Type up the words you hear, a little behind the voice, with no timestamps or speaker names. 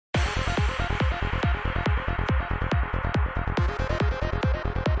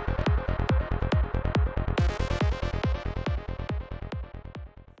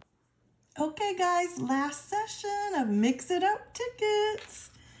Okay guys, last session of Mix It Up Tickets.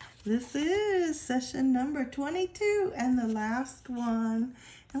 This is session number 22 and the last one.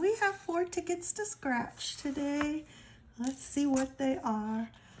 And we have 4 tickets to scratch today. Let's see what they are.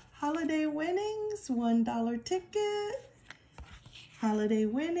 Holiday Winnings, $1 ticket. Holiday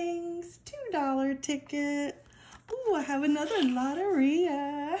Winnings, $2 ticket. Ooh, I have another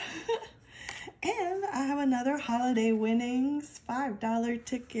Lotteria. And I have another Holiday Winnings, $5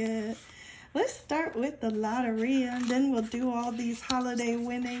 ticket. Let's start with the Lotteria and then we'll do all these Holiday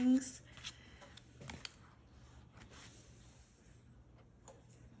Winnings.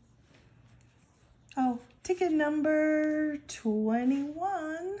 Oh, ticket number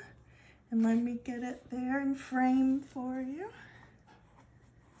 21. And let me get it there in frame for you.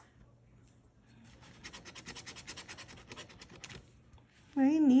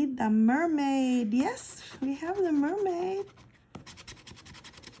 We need the mermaid. Yes, we have the mermaid.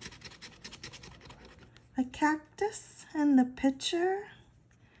 The cactus and the pitcher.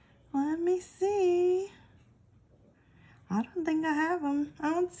 Let me see. I don't think I have them. I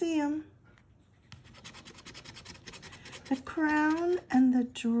don't see them. The crown and the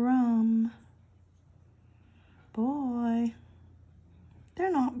drum. Boy,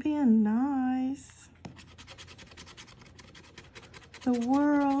 they're not being nice. The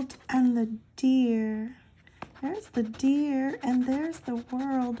world and the deer. There's the deer and there's the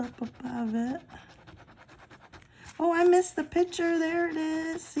world up above it. Oh, I missed the picture. There it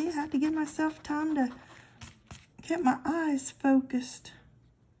is. See, I had to give myself time to get my eyes focused.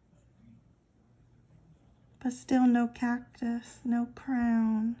 But still no cactus, no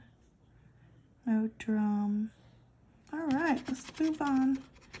crown, no drum. All right, let's move on.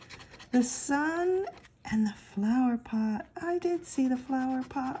 The sun and the flower pot. I did see the flower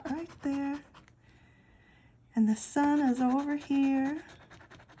pot right there. And the sun is over here.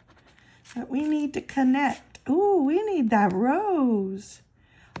 But we need to connect. Ooh, we need that rose.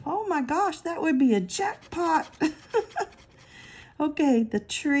 Oh my gosh, that would be a jackpot. Okay, the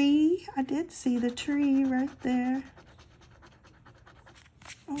tree. I did see the tree right there.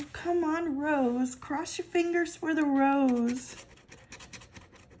 Oh, come on, rose. Cross your fingers for the rose.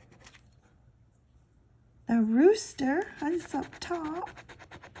 The rooster is up top.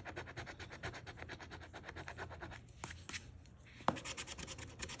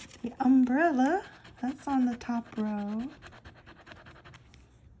 The umbrella, that's on the top row.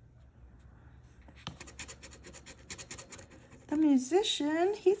 The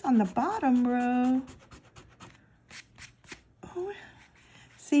musician, he's on the bottom row. Oh.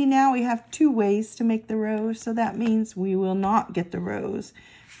 See, now we have 2 ways to make the rose, so that means we will not get the rose,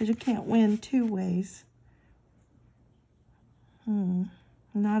 because you can't win 2 ways.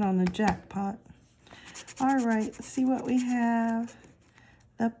 Not on the jackpot. All right, let's see what we have.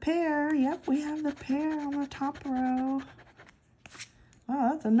 The pear, yep, we have the pear on the top row. Oh,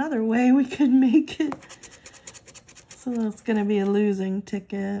 that's another way we could make it. So it's gonna be a losing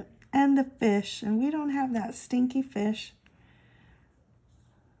ticket. And the fish, and we don't have that stinky fish.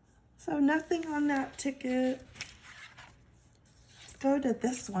 So nothing on that ticket. Let's go to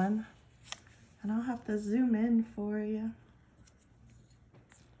this one. And I'll have to zoom in for you.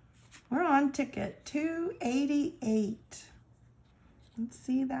 We're on ticket 288. Let's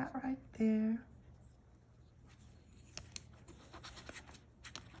see that right there.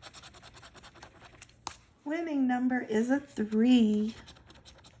 Winning number is a 3.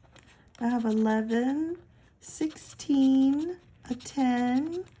 I have 11, 16, a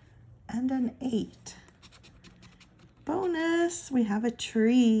 10, and an 8. Bonus, we have a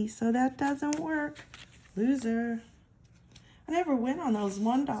tree, so that doesn't work. Loser. I never win on those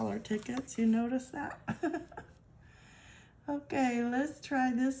 $1 tickets, you notice that? Okay, let's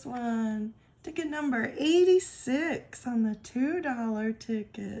try this one. Ticket number 86 on the $2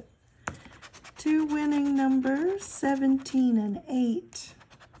 ticket. 2 winning numbers, 17 and 8.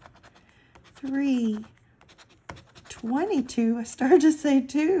 3, 22. I started to say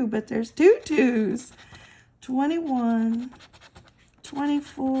 2, but there's 2 2s. 21,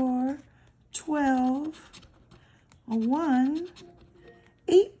 24, 12, a 1,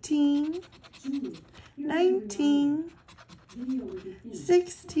 18, 19,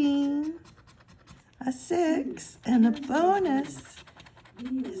 16, a 6, and a bonus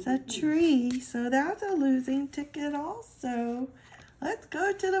is a tree. So that's a losing ticket also. Let's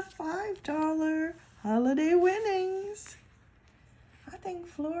go to the $5 Holiday Winnings. I think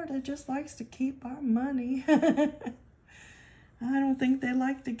Florida just likes to keep our money. I don't think they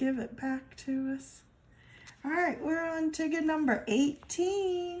like to give it back to us. All right, we're on ticket number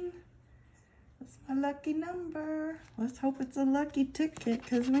 18. That's my lucky number. Let's hope it's a lucky ticket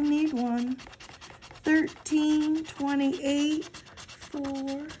because we need one. 13, 28,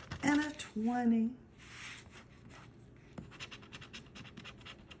 4, and a 20.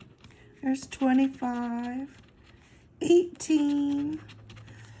 There's 25, 18.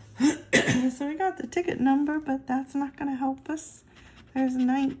 So we got the ticket number, but that's not going to help us. There's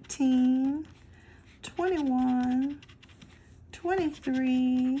 19, 21,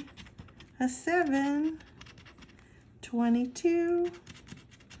 23, a 7, 22,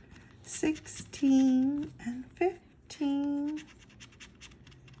 16, and 15,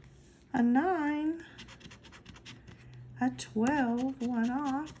 a 9, a 12, one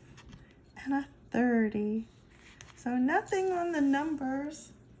off, and a 30. So nothing on the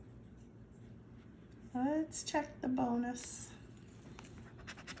numbers. Let's check the bonus.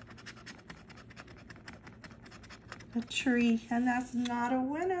 A tree, and that's not a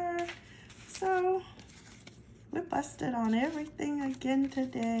winner. So we busted on everything again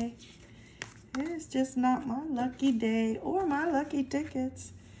today. It is just not my lucky day or my lucky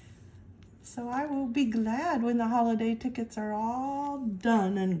tickets. So I will be glad when the holiday tickets are all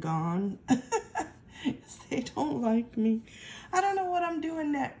done and gone. They don't like me. I don't know what I'm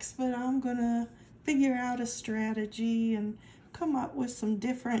doing next, but I'm gonna figure out a strategy and come up with some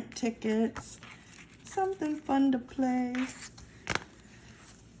different tickets. Something fun to play.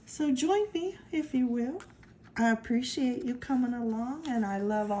 So join me if you will. I appreciate you coming along, and I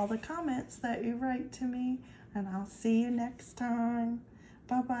love all the comments that you write to me, and I'll see you next time.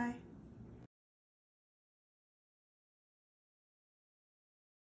 Bye-bye.